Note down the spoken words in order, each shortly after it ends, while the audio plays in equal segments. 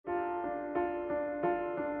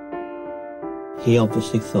He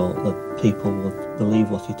obviously thought that people would believe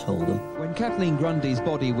what he told them. When Kathleen Grundy's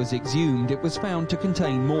body was exhumed, it was found to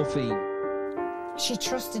contain morphine. She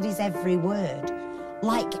trusted his every word,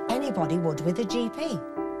 like anybody would with a GP.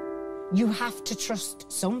 You have to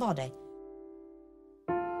trust somebody.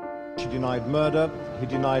 She denied murder, he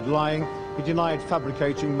denied lying, he denied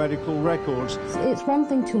fabricating medical records. It's one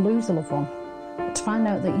thing to lose a loved one, but to find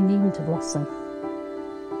out that you needn't have lost them,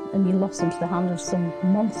 and you lost them to the hand of some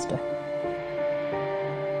monster.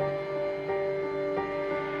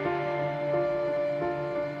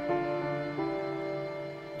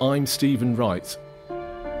 I'm Stephen Wright.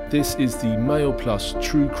 This is the Mail Plus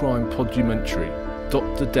true crime podumentary,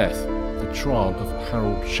 Dr. Death, the trial of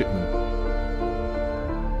Harold Shipman.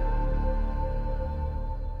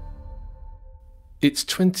 It's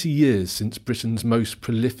 20 years since Britain's most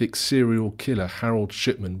prolific serial killer, Harold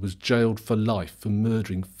Shipman, was jailed for life for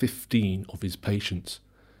murdering 15 of his patients.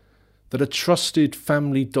 That a trusted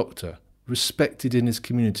family doctor, respected in his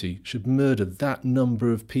community, should murder that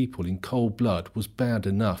number of people in cold blood was bad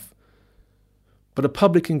enough. But a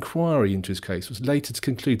public inquiry into his case was later to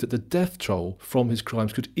conclude that the death toll from his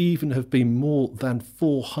crimes could even have been more than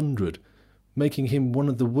 400, making him one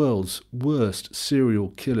of the world's worst serial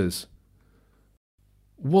killers.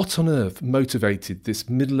 What on earth motivated this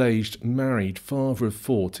middle-aged, married father of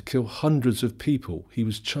four to kill hundreds of people he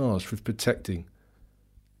was charged with protecting?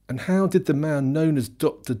 And how did the man known as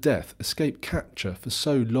Dr. Death escape capture for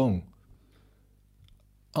so long?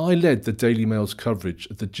 I led the Daily Mail's coverage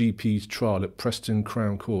of the GP's trial at Preston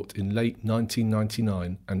Crown Court in late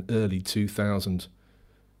 1999 and early 2000.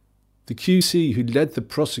 The QC who led the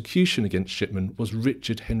prosecution against Shipman was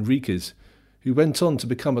Richard Henriques, who went on to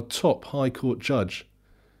become a top High Court judge.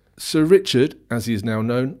 Sir Richard, as he is now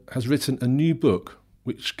known, has written a new book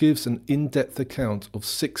which gives an in-depth account of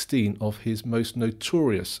 16 of his most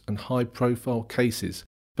notorious and high-profile cases,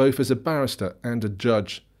 both as a barrister and a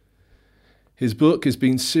judge. His book has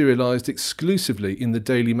been serialised exclusively in the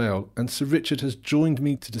Daily Mail, and Sir Richard has joined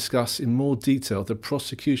me to discuss in more detail the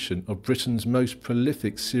prosecution of Britain's most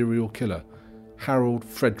prolific serial killer, Harold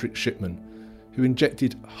Frederick Shipman, who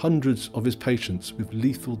injected hundreds of his patients with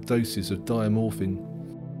lethal doses of diamorphine.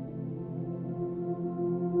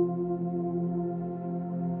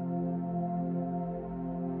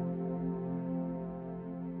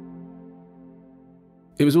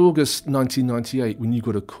 It was August 1998 when you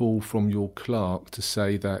got a call from your clerk to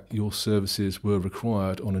say that your services were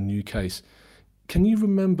required on a new case. Can you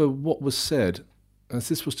remember what was said, as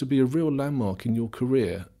this was to be a real landmark in your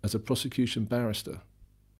career as a prosecution barrister?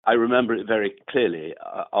 I remember it very clearly.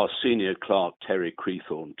 Our senior clerk, Terry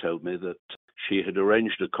Creathorne, told me that she had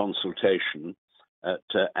arranged a consultation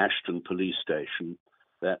at Ashton Police Station,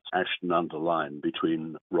 that's Ashton-under-Lyne,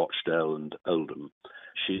 between Rochdale and Oldham.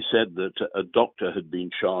 She said that a doctor had been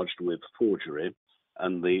charged with forgery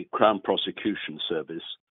and the Crown Prosecution Service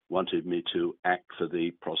wanted me to act for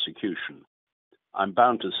the prosecution. I'm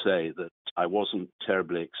bound to say that I wasn't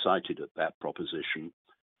terribly excited at that proposition.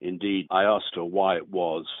 Indeed, I asked her why it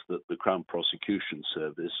was that the Crown Prosecution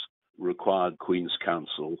Service required Queen's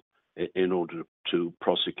Counsel in order to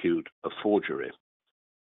prosecute a forgery.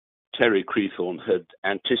 Terry Creathorne had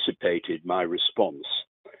anticipated my response.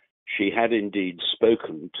 She had indeed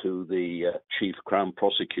spoken to the Chief Crown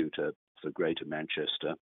Prosecutor for Greater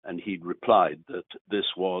Manchester, and he'd replied that this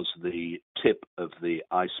was the tip of the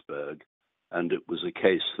iceberg, and it was a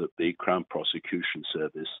case that the Crown Prosecution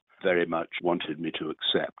Service very much wanted me to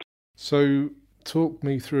accept. So talk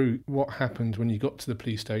me through what happened when you got to the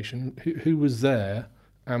police station. Who was there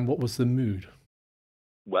and what was the mood?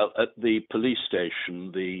 Well, at the police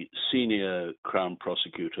station, the senior Crown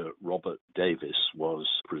Prosecutor, Robert Davis, was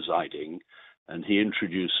presiding, and he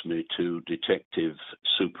introduced me to Detective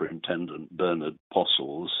Superintendent Bernard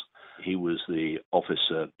Postles. He was the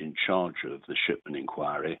officer in charge of the Shipman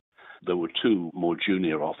inquiry. There were two more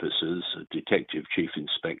junior officers, Detective Chief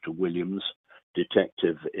Inspector Williams,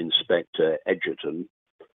 Detective Inspector Edgerton,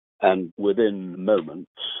 and within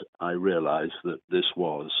moments I realised that this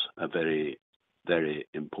was a very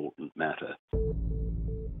important matter.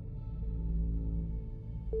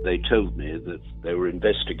 They told me that they were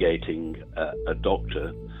investigating a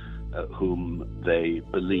doctor whom they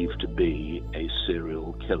believed to be a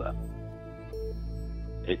serial killer.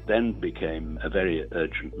 It then became a very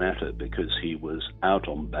urgent matter because he was out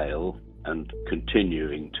on bail and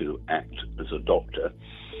continuing to act as a doctor.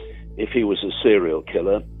 If he was a serial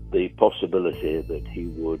killer, the possibility that he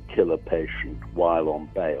would kill a patient while on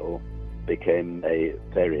bail became a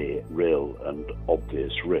very real and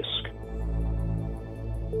obvious risk.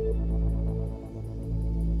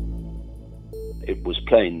 It was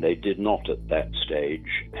plain they did not at that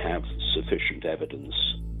stage have sufficient evidence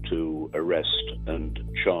to arrest and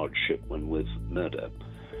charge Shipman with murder.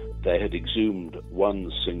 They had exhumed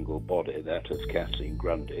one single body, that of Kathleen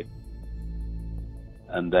Grundy,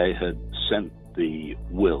 and they had sent the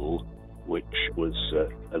will, which was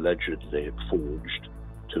allegedly forged,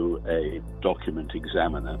 to a document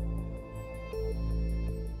examiner.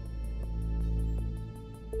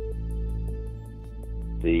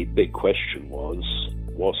 The big question was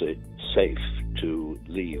it safe to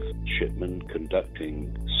leave Shipman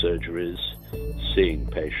conducting surgeries, seeing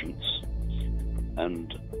patients,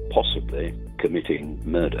 and possibly committing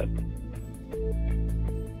murder?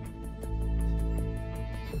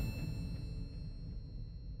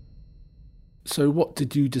 So what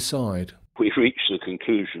did you decide? We reached the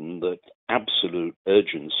conclusion that absolute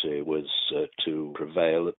urgency was to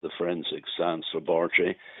prevail at the Forensic Science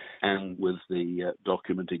Laboratory and with the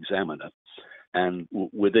document examiner. And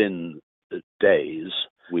within days,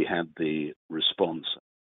 we had the response.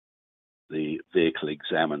 The vehicle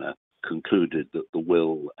examiner concluded that the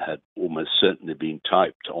will had almost certainly been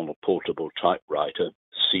typed on a portable typewriter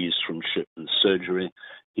seized from Shipman's surgery.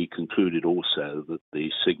 He concluded also that the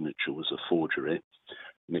signature was a forgery.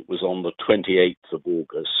 And it was on the 28th of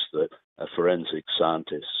August that a forensic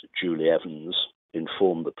scientist, Julie Evans,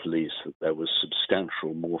 informed the police that there was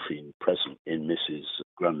substantial morphine present in Mrs.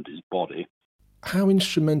 Grundy's body. How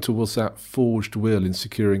instrumental was that forged will in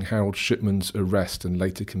securing Harold Shipman's arrest and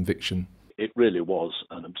later conviction? It really was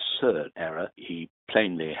an absurd error. He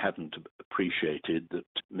plainly hadn't appreciated that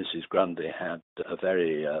Mrs. Grundy had a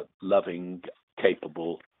very loving,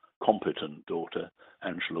 capable, competent daughter,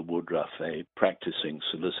 Angela Woodruff, a practicing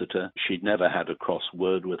solicitor. She'd never had a cross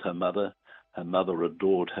word with her mother. Her mother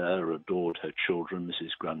adored her children, Mrs.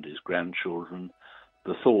 Grundy's grandchildren.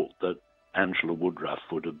 The thought that Angela Woodruff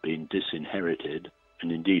would have been disinherited,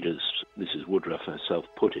 and indeed, as Mrs. Woodruff herself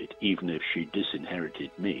put it, even if she disinherited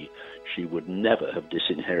me, she would never have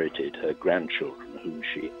disinherited her grandchildren, whom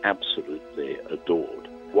she absolutely adored,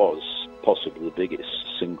 was possibly the biggest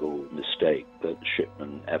single mistake that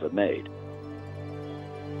Shipman ever made.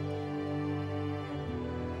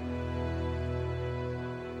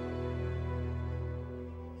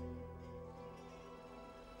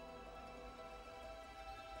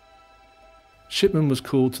 Shipman was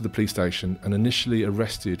called to the police station and initially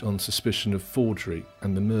arrested on suspicion of forgery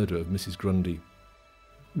and the murder of Mrs. Grundy.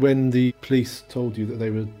 When the police told you that they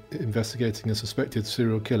were investigating a suspected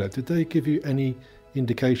serial killer, did they give you any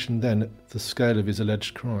indication then of the scale of his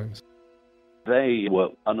alleged crimes? They were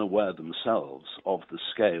unaware themselves of the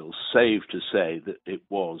scale, save to say that it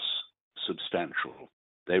was substantial.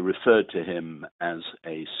 They referred to him as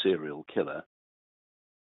a serial killer.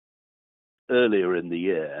 Earlier in the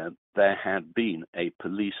year, there had been a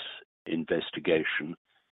police investigation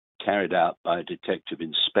carried out by Detective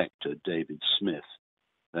Inspector David Smith.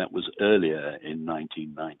 That was earlier in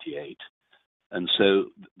 1998. And so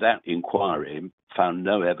that inquiry found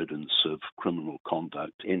no evidence of criminal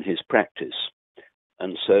conduct in his practice.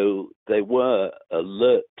 And so they were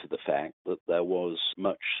alert to the fact that there was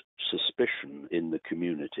much suspicion in the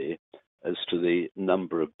community as to the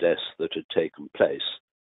number of deaths that had taken place.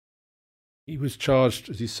 He was charged,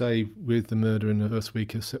 as you say, with the murder in the first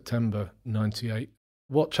week of September 98.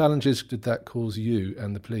 What challenges did that cause you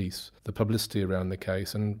and the police, the publicity around the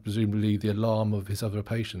case and presumably the alarm of his other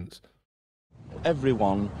patients?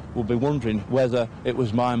 Everyone will be wondering whether it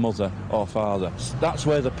was my mother or father. That's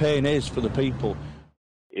where the pain is for the people.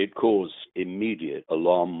 It caused immediate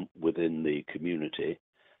alarm within the community,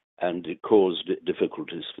 and it caused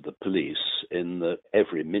difficulties for the police in that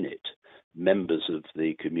every minute members of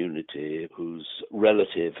the community whose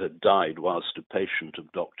relative had died whilst a patient of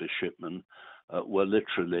Dr. Shipman were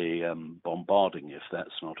literally bombarding, if that's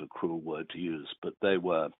not a cruel word to use, but they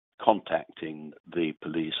were contacting the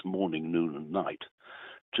police morning, noon and night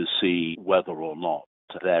to see whether or not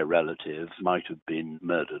their relative might have been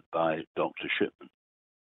murdered by Dr. Shipman.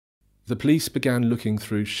 The police began looking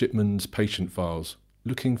through Shipman's patient files,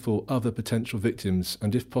 looking for other potential victims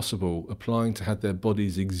and, if possible, applying to have their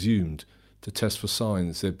bodies exhumed to test for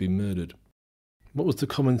signs they'd been murdered. What was the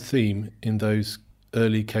common theme in those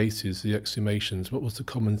early cases, the exhumations? What was the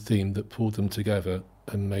common theme that pulled them together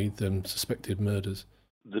and made them suspected murders?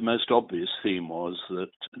 The most obvious theme was that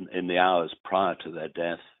in the hours prior to their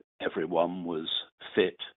death, everyone was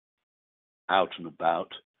fit, out and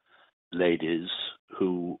about, ladies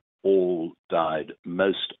who all died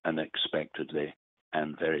most unexpectedly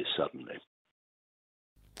and very suddenly.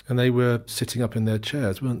 And they were sitting up in their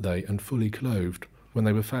chairs, weren't they, and fully clothed when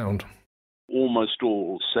they were found? Almost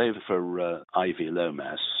all, save for Ivy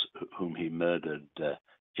Lomas, whom he murdered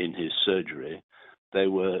in his surgery. They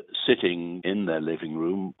were sitting in their living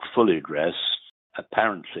room, fully dressed,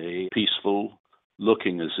 apparently peaceful,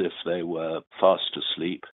 looking as if they were fast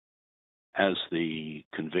asleep. As the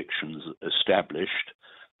convictions established,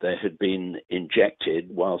 they had been injected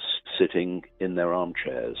whilst sitting in their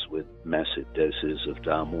armchairs with massive doses of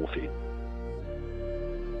diamorphine.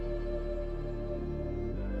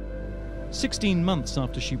 16 months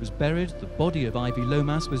after she was buried, the body of Ivy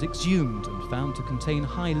Lomas was exhumed and found to contain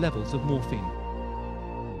high levels of morphine.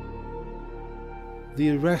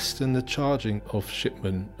 The arrest and the charging of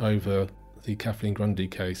Shipman over the Kathleen Grundy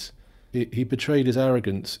case, he betrayed his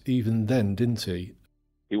arrogance even then, didn't he?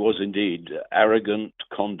 He was indeed arrogant,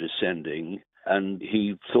 condescending, and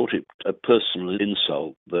he thought it a personal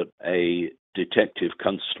insult that a detective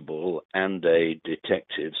constable and a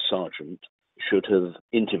detective sergeant should have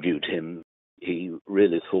interviewed him. He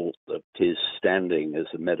really thought that his standing as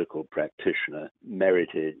a medical practitioner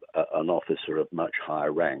merited an officer of much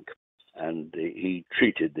higher rank. And he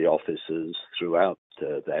treated the officers throughout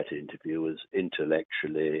that interview as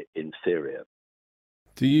intellectually inferior.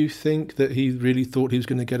 Do you think that he really thought he was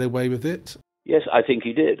going to get away with it? Yes, I think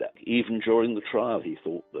he did. Even during the trial, he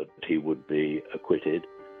thought that he would be acquitted.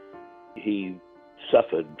 He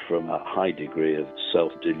suffered from a high degree of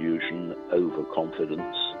self-delusion,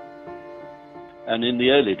 overconfidence. And in the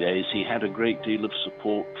early days, he had a great deal of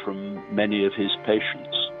support from many of his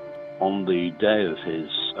patients. On the day of his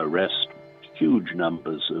arrest, huge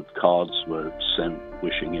numbers of cards were sent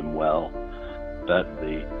wishing him well, but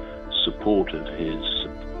the support of his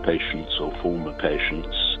patients or former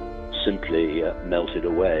patients simply melted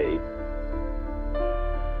away.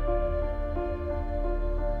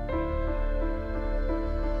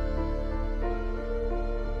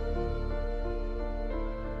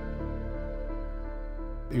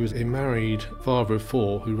 He was a married father of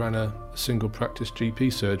four who ran a single practice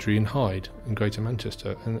GP surgery in Hyde in Greater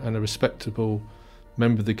Manchester and a respectable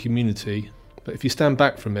member of the community. But if you stand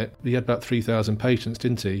back from it, he had about 3,000 patients,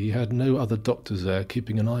 didn't he? He had no other doctors there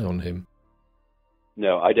keeping an eye on him.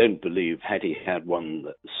 No, I don't believe had he had one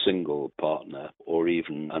single partner or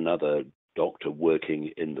even another doctor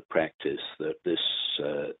working in the practice that this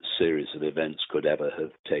series of events could ever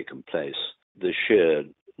have taken place. The sheer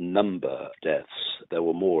number of deaths, there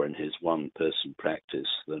were more in his one-person practice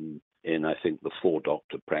than in, I think, the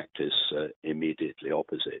four-doctor practice immediately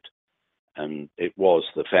opposite. And it was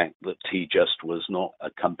the fact that he just was not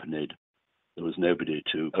accompanied. There was nobody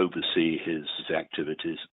to oversee his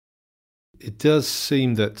activities. It does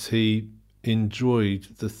seem that he enjoyed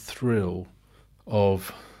the thrill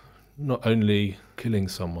of not only killing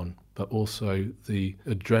someone, but also the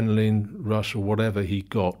adrenaline rush or whatever he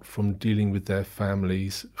got from dealing with their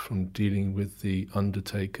families, from dealing with the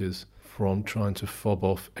undertakers, from trying to fob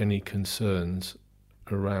off any concerns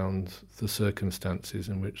around the circumstances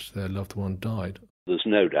in which their loved one died. There's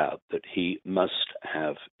no doubt that he must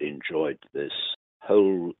have enjoyed this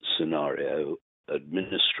whole scenario,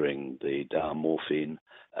 administering the diamorphine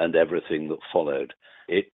and everything that followed.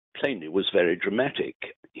 It plainly was very dramatic.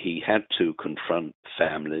 He had to confront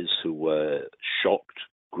families who were shocked,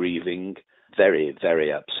 grieving, very,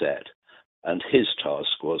 very upset. And his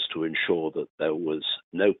task was to ensure that there was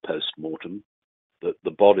no post-mortem, that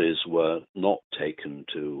the bodies were not taken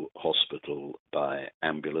to hospital by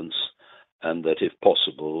ambulance, and that if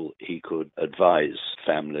possible, he could advise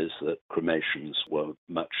families that cremations were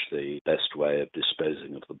much the best way of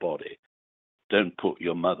disposing of the body. Don't put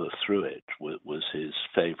your mother through it was his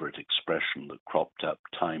favourite expression that cropped up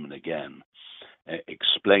time and again,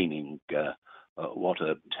 explaining what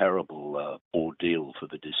a terrible ordeal for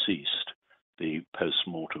the deceased the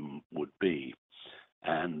post-mortem would be.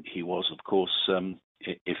 And he was, of course,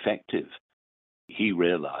 effective. He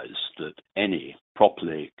realized that any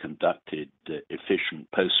properly conducted, efficient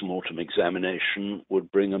post-mortem examination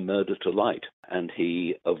would bring a murder to light, and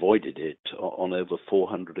he avoided it on over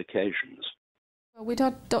 400 occasions. We'd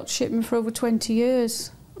had Dr. Shipman for over 20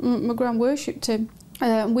 years. My gran worshipped him.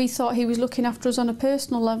 We thought he was looking after us on a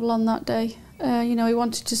personal level on that day. He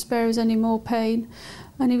wanted to spare us any more pain,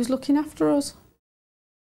 and he was looking after us.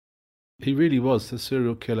 He really was the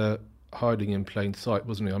serial killer hiding in plain sight,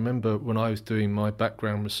 wasn't he? I remember when I was doing my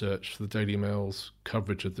background research for the Daily Mail's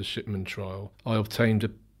coverage of the Shipman trial, I obtained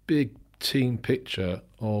a big team picture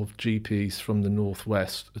of GPs from the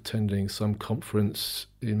Northwest attending some conference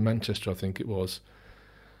in Manchester, I think it was.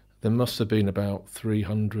 There must have been about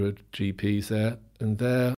 300 GPs there, and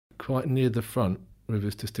there, quite near the front, with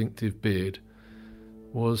his distinctive beard,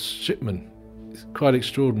 was Shipman. It's quite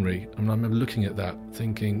extraordinary. I remember looking at that,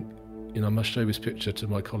 thinking, I must show this picture to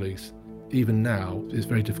my colleagues. even now, is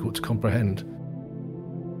very difficult to comprehend.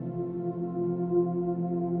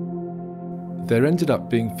 There ended up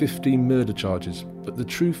being 15 murder charges, but the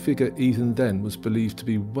true figure even then was believed to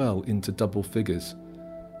be well into double figures.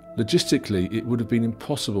 Logistically, it would have been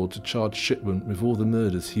impossible to charge Shipman with all the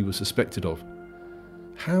murders he was suspected of.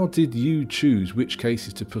 How did you choose which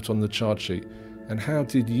cases to put on the charge sheet, and how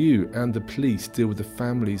did you and the police deal with the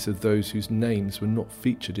families of those whose names were not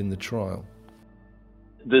featured in the trial?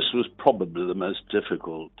 This was probably the most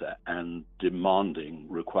difficult and demanding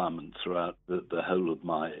requirement throughout the whole of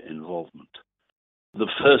my involvement. The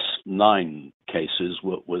first 9 cases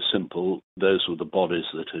were simple. Those were the bodies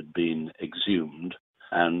that had been exhumed,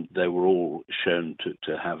 and they were all shown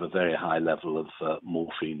to have a very high level of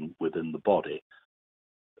morphine within the body.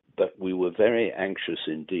 But we were very anxious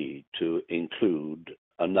indeed to include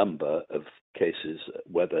a number of cases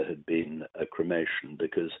where there had been a cremation,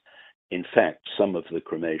 because in fact some of the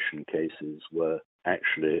cremation cases were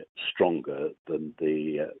actually stronger than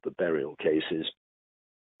the burial cases.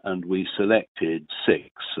 And we selected 6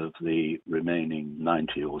 of the remaining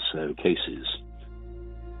 90 or so cases.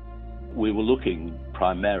 We were looking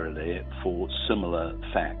primarily for similar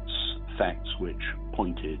facts which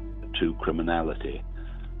pointed to criminality,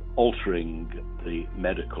 altering the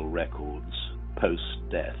medical records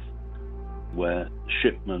post-death, where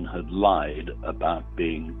Shipman had lied about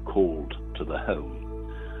being called to the home.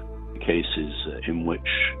 Cases in which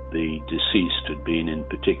the deceased had been in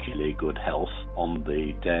particularly good health on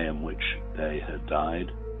the day in which they had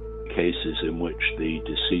died. Cases in which the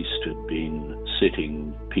deceased had been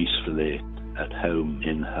sitting peacefully at home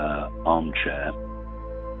in her armchair.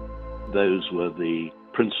 Those were the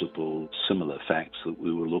principal similar facts that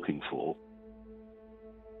we were looking for.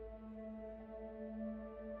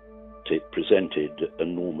 It presented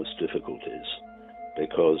enormous difficulties,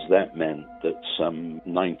 because that meant that some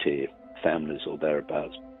 90 families or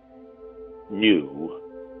thereabouts knew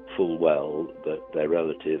full well that their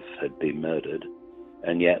relative had been murdered,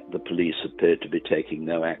 and yet the police appeared to be taking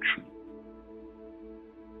no action.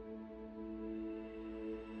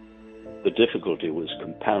 The difficulty was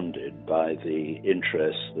compounded by the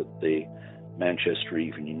interest that the Manchester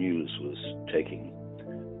Evening News was taking.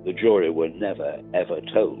 The jury were never, ever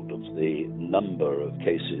told of the number of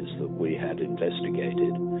cases that we had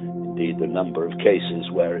investigated, indeed the number of cases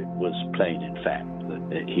where it was plain in fact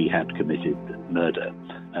that he had committed murder,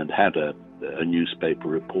 and had a newspaper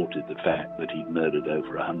reported the fact that he'd murdered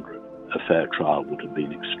over 100, a fair trial would have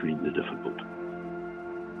been extremely difficult.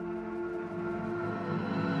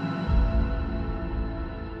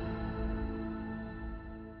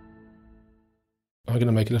 I'm going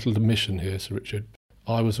to make a little admission here, Sir Richard.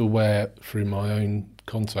 I was aware through my own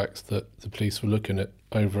contacts that the police were looking at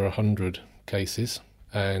over 100 cases,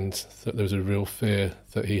 and that there was a real fear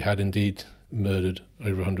that he had indeed murdered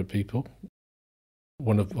over 100 people.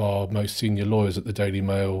 One of our most senior lawyers at the Daily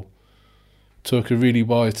Mail took a really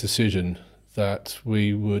wise decision that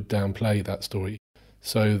we would downplay that story.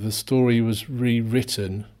 So the story was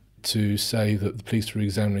rewritten to say that the police were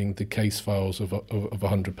examining the case files of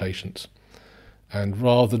 100 patients. And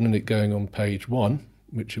rather than it going on page 1,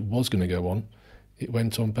 which it was going to go on, it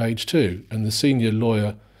went on page 2. And the senior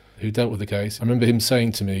lawyer who dealt with the case, I remember him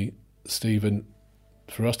saying to me, "Stephen,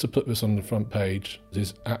 for us to put this on the front page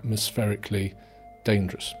is atmospherically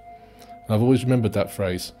dangerous." And I've always remembered that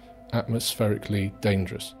phrase, atmospherically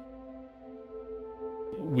dangerous.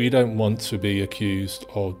 We don't want to be accused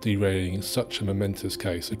of derailing such a momentous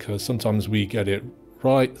case, because sometimes we get it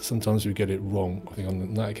right, sometimes we get it wrong. I think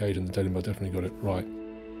on that occasion the Daily Mail definitely got it right.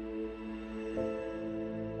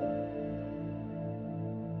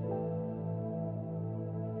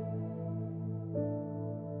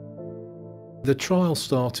 The trial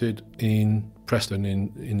started in Preston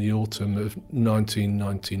in the autumn of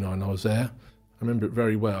 1999. I was there. I remember it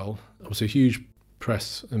very well. There was a huge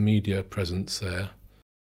press and media presence there.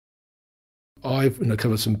 I've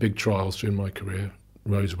covered some big trials during my career.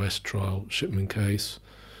 Rose West trial, Shipman case,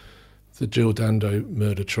 the Jill Dando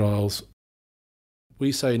murder trials.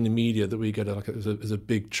 We say in the media that we get there's a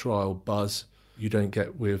big trial buzz you don't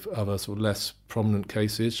get with other sort of less prominent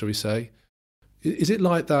cases, shall we say. Is it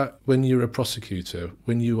like that when you're a prosecutor,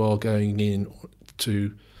 when you are going in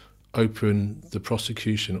to open the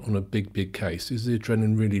prosecution on a big case? Is the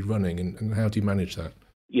adrenaline really running, and how do you manage that?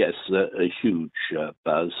 Yes, a huge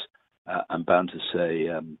buzz. I'm bound to say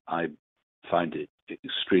I find it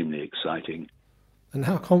extremely exciting. And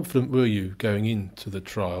how confident were you going into the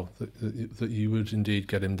trial that you would indeed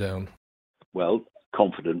get him down? Well,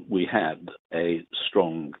 confident we had a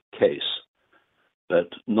strong case. but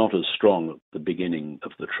not as strong at the beginning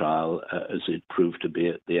of the trial as it proved to be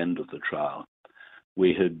at the end of the trial.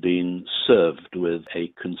 We had been served with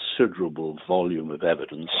a considerable volume of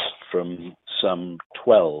evidence from some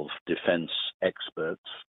 12 defence experts.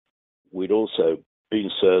 We'd also been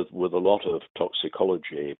served with a lot of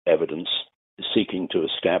toxicology evidence seeking to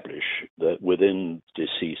establish that within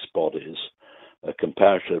deceased bodies, a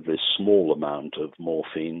comparatively small amount of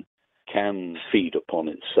morphine can feed upon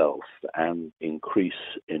itself and increase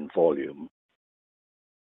in volume.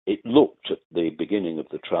 It looked at the beginning of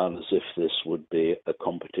the trial as if this would be a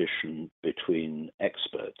competition between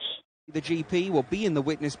experts. The GP will be in the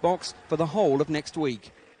witness box for the whole of next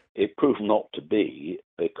week. It proved not to be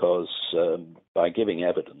because by giving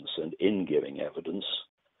evidence and in giving evidence,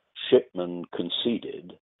 Shipman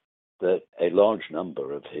conceded that a large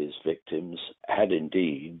number of his victims had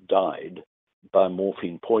indeed died by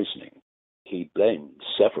morphine poisoning. He blamed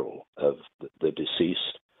several of the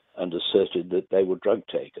deceased and asserted that they were drug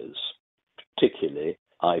takers, particularly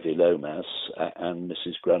Ivy Lomas and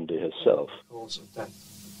Mrs. Grundy herself. Cause of death,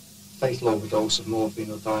 fatal overdose of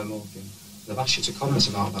morphine or diamorphine. I've asked you to comment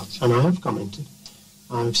about that. And I have commented.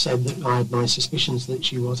 I've said that I had my suspicions that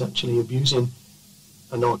she was actually abusing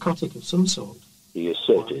a narcotic of some sort. He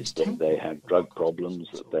asserted that they had drug problems,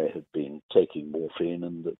 that they had been taking morphine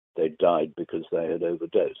and that they died because they had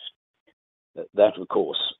overdosed. That, of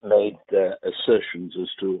course, made assertions as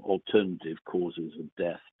to alternative causes of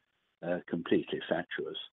death completely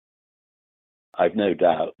fatuous. I've no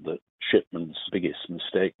doubt that Shipman's biggest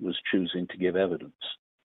mistake was choosing to give evidence.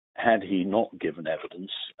 Had he not given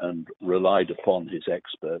evidence and relied upon his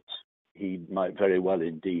experts, he might very well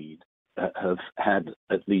indeed have had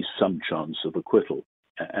at least some chance of acquittal.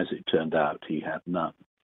 As it turned out, he had none.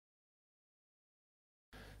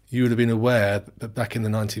 You would have been aware that back in the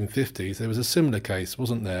 1950s there was a similar case,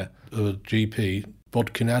 wasn't there, of a GP,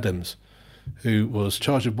 Bodkin Adams, who was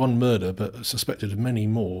charged with one murder but suspected of many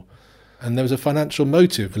more. And there was a financial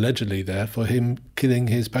motive, allegedly, there for him killing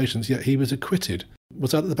his patients, yet he was acquitted.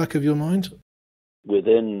 Was that at the back of your mind?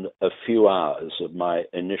 Within a few hours of my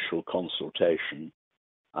initial consultation,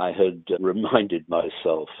 I had reminded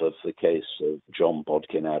myself of the case of John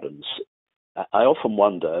Bodkin Adams. I often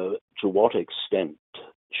wonder to what extent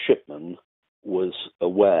Shipman was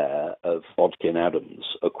aware of Bodkin Adams'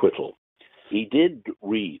 acquittal. He did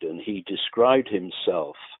read, and he described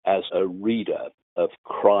himself as a reader of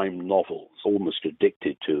crime novels, almost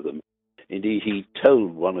addicted to them. Indeed, he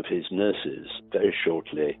told one of his nurses very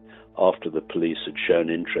shortly after the police had shown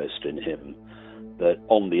interest in him that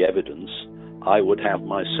on the evidence, I would have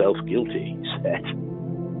myself guilty, he said.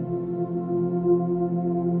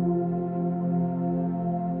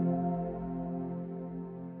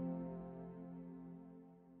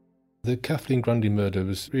 The Kathleen Grundy murder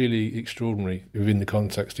was really extraordinary within the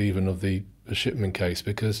context even of the Shipman case,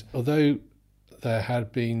 because although there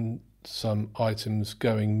had been some items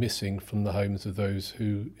going missing from the homes of those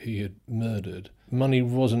who he had murdered, money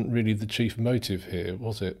wasn't really the chief motive here,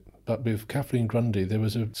 was it? But with Kathleen Grundy, there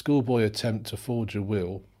was a schoolboy attempt to forge a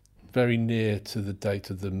will very near to the date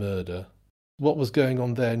of the murder. What was going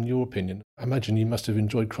on there, in your opinion? I imagine you must have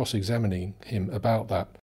enjoyed cross-examining him about that.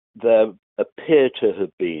 There appear to have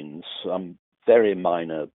been some very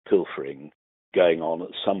minor pilfering going on at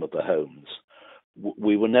some of the homes.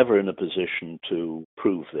 We were never in a position to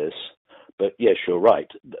prove this, but yes, you're right.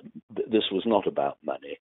 This was not about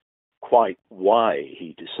money. Quite why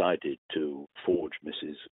he decided to forge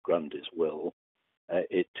Mrs. Grundy's will,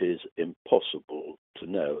 it is impossible to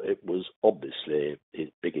know. It was obviously his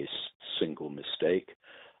biggest single mistake,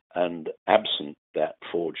 and absent that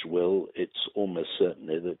forged will, it's almost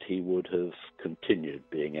certainly that he would have continued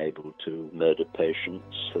being able to murder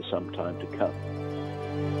patients for some time to come.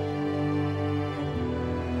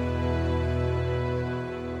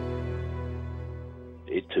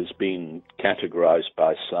 It has been categorized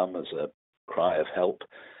by some as a cry of help.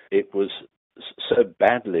 It was so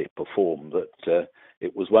badly performed that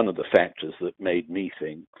it was one of the factors that made me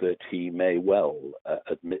think that he may well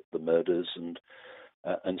admit the murders and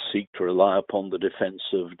seek to rely upon the defense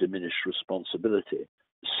of diminished responsibility.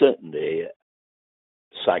 Certainly,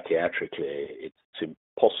 psychiatrically, it's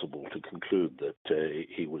impossible to conclude that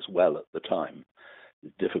he was well at the time.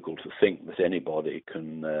 It's difficult to think that anybody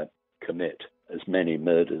can commit as many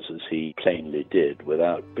murders as he plainly did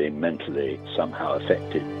without being mentally somehow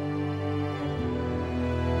affected.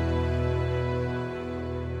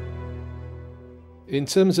 In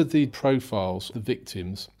terms of the profiles, the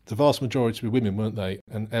victims, the vast majority were women, weren't they,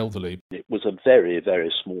 and elderly? It was a very, very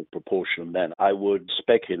small proportion of men. I would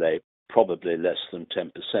speculate probably less than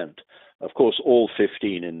 10%. Of course, all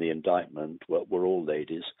 15 in the indictment were all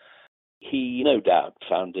ladies. He no doubt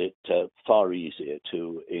found it far easier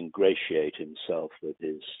to ingratiate himself with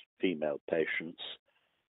his female patients,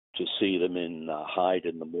 to see them in Hyde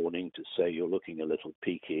in the morning, to say, "You're looking a little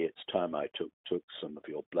peaky, it's time I took some of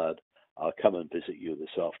your blood. I'll come and visit you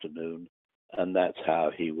this afternoon." And that's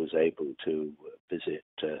how he was able to visit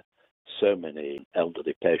so many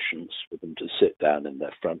elderly patients, for them to sit down in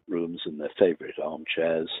their front rooms in their favourite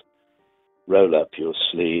armchairs, roll up your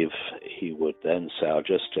sleeve. He would then say, "I'll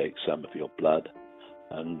just take some of your blood."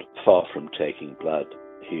 And far from taking blood,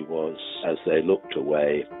 he was, as they looked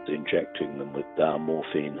away, injecting them with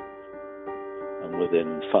diamorphine. And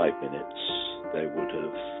within 5 minutes, they would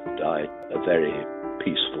have died a very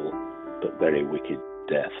peaceful but very wicked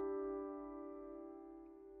death.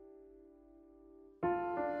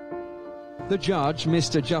 The judge,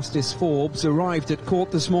 Mr. Justice Forbes, arrived at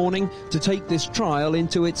court this morning to take this trial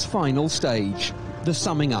into its final stage, the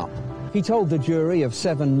summing up. He told the jury of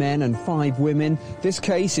 7 men and 5 women, this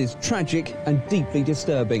case is tragic and deeply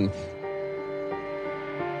disturbing.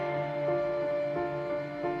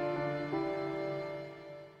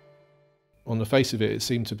 On the face of it, it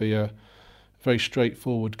seemed to be a very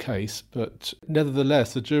straightforward case, but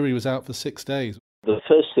nevertheless, the jury was out for 6 days. The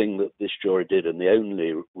first thing that this jury did, and the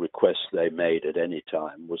only request they made at any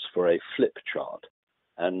time, was for a flip chart.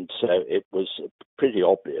 And so it was pretty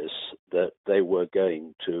obvious that they were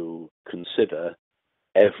going to consider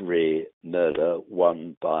every murder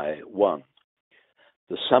one by one.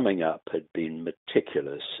 The summing up had been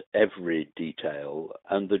meticulous, every detail,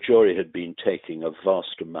 and the jury had been taking a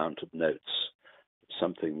vast amount of notes,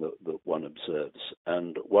 something that one observes.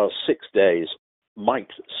 And while 6 days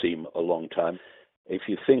might seem a long time, if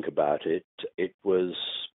you think about it, it was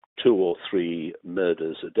 2 or 3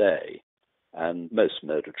 murders a day. And most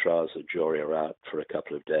murder trials, the jury are out for a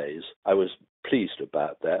couple of days. I was pleased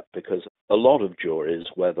about that because a lot of juries,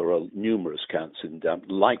 where there are numerous counts in them,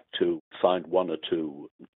 like to find 1 or 2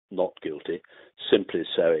 not guilty, simply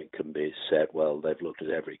so it can be said, well, they've looked at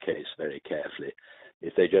every case very carefully.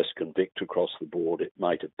 If they just convict across the board, it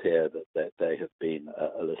might appear that they have been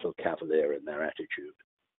a little cavalier in their attitude.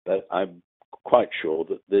 But I'm quite sure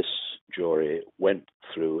that this jury went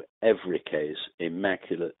through every case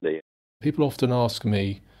immaculately. People often ask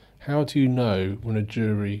me, how do you know when a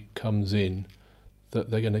jury comes in that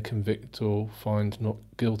they're going to convict or find not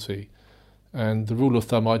guilty? And the rule of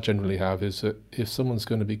thumb I generally have is that if someone's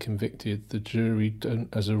going to be convicted, the jury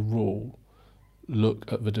don't, as a rule,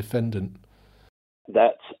 look at the defendant.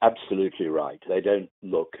 That's absolutely right. They don't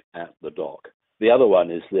look at the doc. The other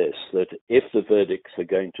one is this, that if the verdicts are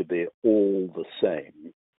going to be all the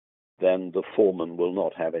same, then the foreman will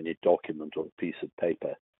not have any document or piece of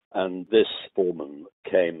paper. And this foreman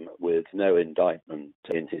came with no indictment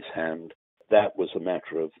in his hand. That was a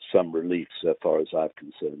matter of some relief so far as I'm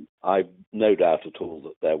concerned. I've no doubt at all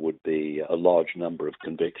that there would be a large number of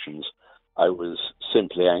convictions. I was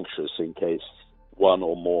simply anxious in case one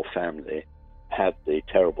or more family had the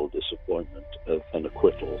terrible disappointment of an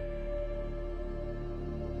acquittal.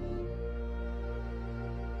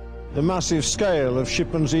 The massive scale of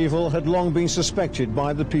Shipman's evil had long been suspected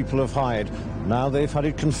by the people of Hyde. Now they've had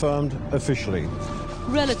it confirmed officially.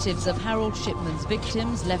 Relatives of Harold Shipman's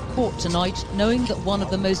victims left court tonight knowing that one of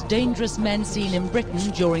the most dangerous men seen in Britain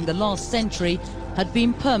during the last century had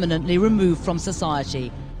been permanently removed from society.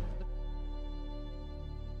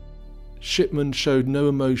 Shipman showed no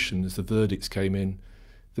emotion as the verdicts came in.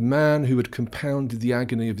 The man who had compounded the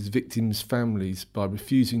agony of his victims' families by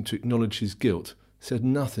refusing to acknowledge his guilt said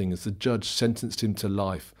nothing as the judge sentenced him to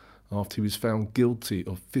life after he was found guilty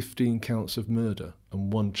of 15 counts of murder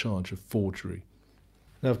and 1 charge of forgery.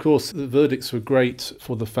 Now, of course, the verdicts were great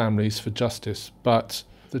for the families, for justice, but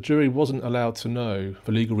the jury wasn't allowed to know,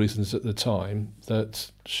 for legal reasons at the time,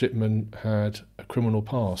 that Shipman had a criminal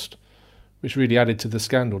past, which really added to the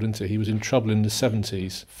scandal, didn't it? He was in trouble in the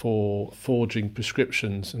 70s for forging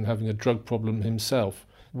prescriptions and having a drug problem himself.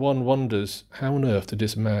 One wonders, how on earth did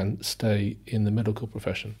this man stay in the medical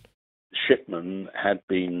profession? Shipman had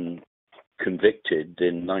been convicted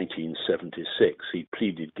in 1976. He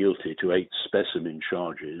pleaded guilty to 8 specimen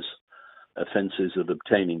charges, offences of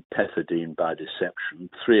obtaining pethidine by deception,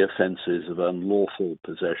 3 offences of unlawful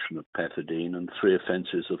possession of pethidine, and 3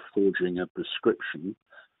 offences of forging a prescription.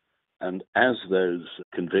 And as those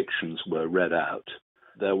convictions were read out,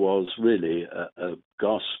 there was really a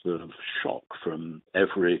gasp of shock from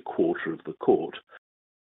every quarter of the court.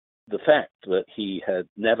 The fact that he had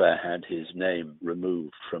never had his name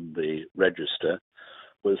removed from the register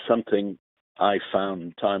was something I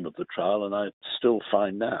found time of the trial, and I still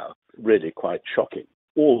find now, really quite shocking.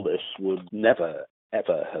 All this would never,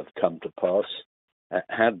 ever have come to pass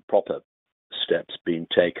had proper steps been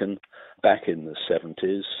taken back in the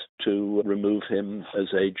 70s to remove him as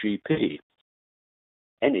a GP.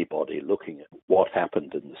 Anybody looking at what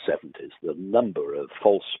happened in the 70s, the number of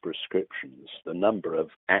false prescriptions, the number of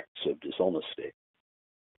acts of dishonesty,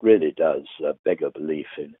 really does beg a belief,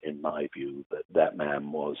 in my view, that that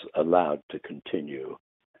man was allowed to continue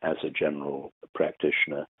as a general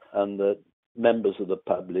practitioner, and that members of the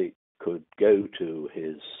public could go to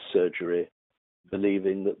his surgery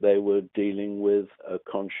believing that they were dealing with a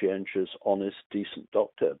conscientious, honest, decent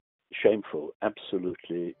doctor. Shameful,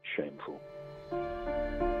 absolutely shameful.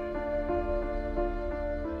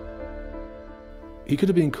 He could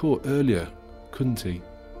have been caught earlier, couldn't he?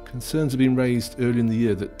 Concerns had been raised early in the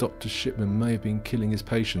year that Dr. Shipman may have been killing his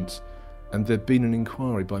patients, and there'd been an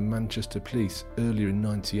inquiry by Manchester Police earlier in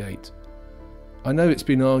 '98. I know it's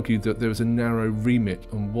been argued that there was a narrow remit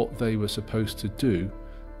on what they were supposed to do,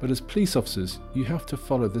 but as police officers, you have to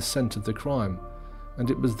follow the scent of the crime. And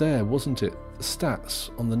it was there, wasn't it? The stats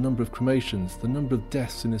on the number of cremations, the number of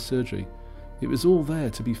deaths in his surgery. It was all there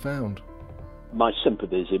to be found. My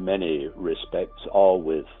sympathies in many respects are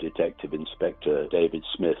with Detective Inspector David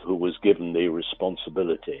Smith, who was given the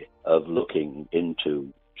responsibility of looking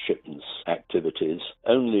into Shipman's activities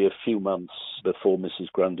only a few months before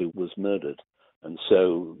Mrs. Grundy was murdered. And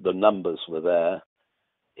so the numbers were there.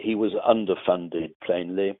 He was underfunded,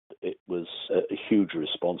 plainly. It was a huge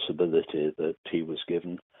responsibility that he was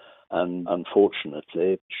given. And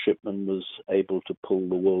unfortunately, Shipman was able to pull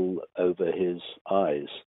the wool over his eyes.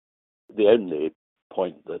 The only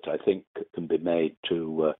point that I think can be made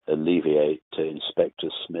to alleviate Inspector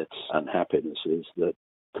Smith's unhappiness is that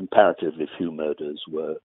comparatively few murders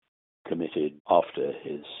were committed after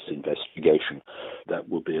his investigation. That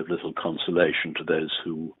will be of little consolation to those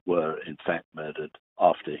who were in fact murdered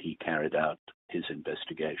after he carried out his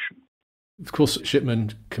investigation. Of course,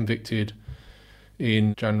 Shipman convicted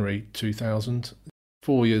in January 2000.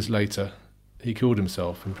 4 years later, he killed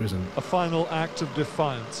himself in prison. A final act of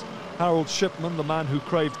defiance. Harold Shipman, the man who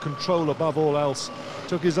craved control above all else,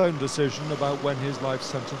 took his own decision about when his life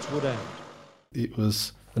sentence would end. It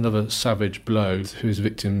was another savage blow to his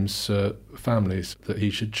victims' families that he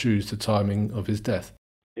should choose the timing of his death.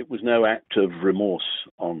 It was no act of remorse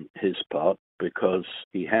on his part, because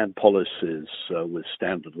he had policies with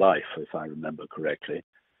Standard Life, if I remember correctly,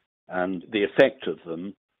 and the effect of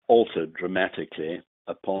them altered dramatically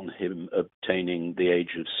upon him obtaining the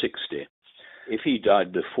age of 60. If he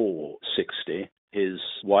died before 60, his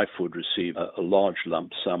wife would receive a large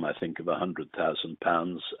lump sum, I think, of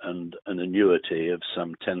 £100,000 and an annuity of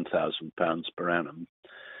some £10,000 per annum.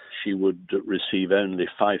 She would receive only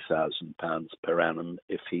 £5,000 per annum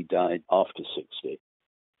if he died after 60.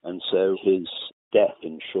 And so his death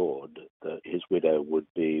ensured that his widow would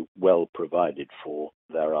be well provided for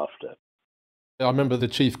thereafter. I remember the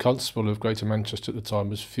chief constable of Greater Manchester at the time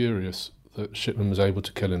was furious that Shipman was able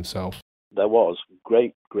to kill himself. There was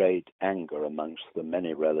great anger amongst the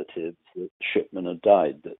many relatives that Shipman had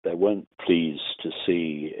died, that they weren't pleased to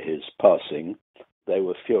see his passing. They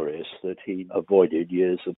were furious that he avoided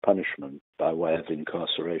years of punishment by way of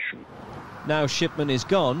incarceration. Now Shipman is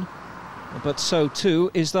gone, but so too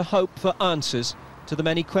is the hope for answers to the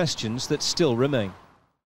many questions that still remain.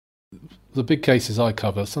 The big cases I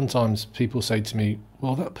cover, sometimes people say to me,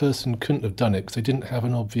 well, that person couldn't have done it because they didn't have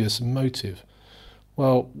an obvious motive.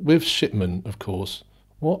 Well, with Shipman, of course,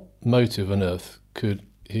 what motive on earth could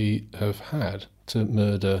he have had to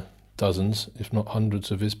murder dozens, if not hundreds,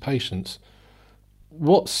 of his patients?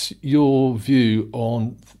 What's your view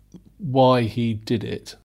on why he did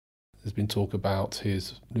it? There's been talk about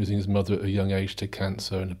his losing his mother at a young age to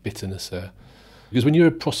cancer and a bitterness there. Because when you're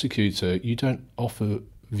a prosecutor, you don't offer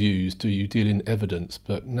views, do you? Deal in evidence,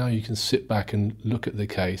 but now you can sit back and look at the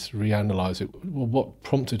case, reanalyse it. Well, what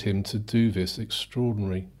prompted him to do this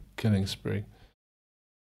extraordinary killing spree?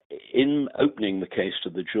 In opening the case to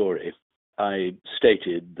the jury, I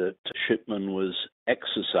stated that Shipman was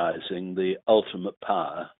exercising the ultimate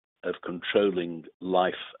power of controlling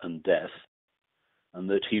life and death, and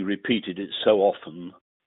that he repeated it so often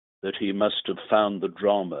that he must have found the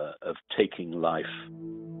drama of taking life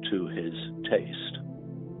to his taste.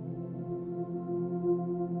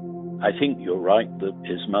 I think you're right that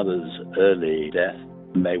his mother's early death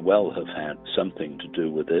may well have had something to do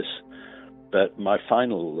with this, but my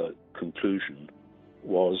final conclusion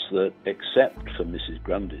was that, except for Mrs.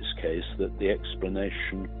 Grundy's case, that the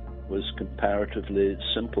explanation was comparatively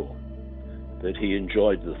simple, that he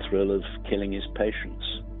enjoyed the thrill of killing his patients,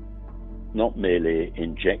 not merely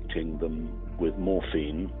injecting them with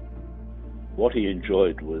morphine, What he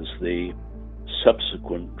enjoyed was the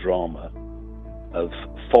subsequent drama of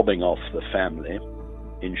fobbing off the family,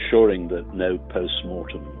 ensuring that no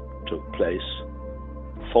post-mortem took place,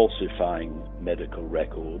 falsifying medical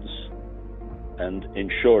records, and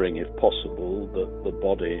ensuring, if possible, that the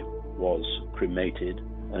body was cremated,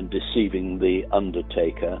 and deceiving the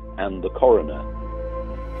undertaker and the coroner.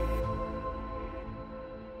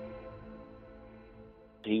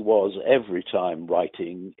 He was every time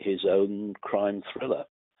writing his own crime thriller,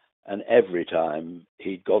 and every time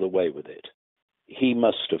he'd got away with it. He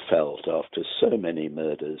must have felt, after so many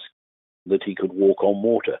murders, that he could walk on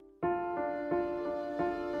water.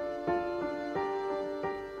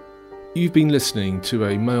 You've been listening to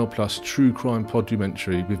a Mail Plus true crime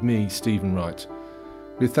podumentary with me, Stephen Wright,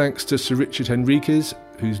 with thanks to Sir Richard Henriques,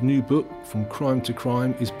 whose new book, From Crime to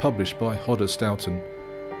Crime, is published by Hodder Stoughton.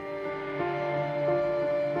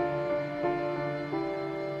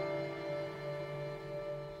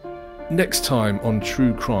 Next time on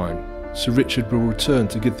True Crime, Sir Richard will return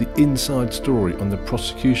to give the inside story on the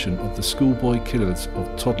prosecution of the schoolboy killers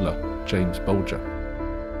of toddler James Bulger.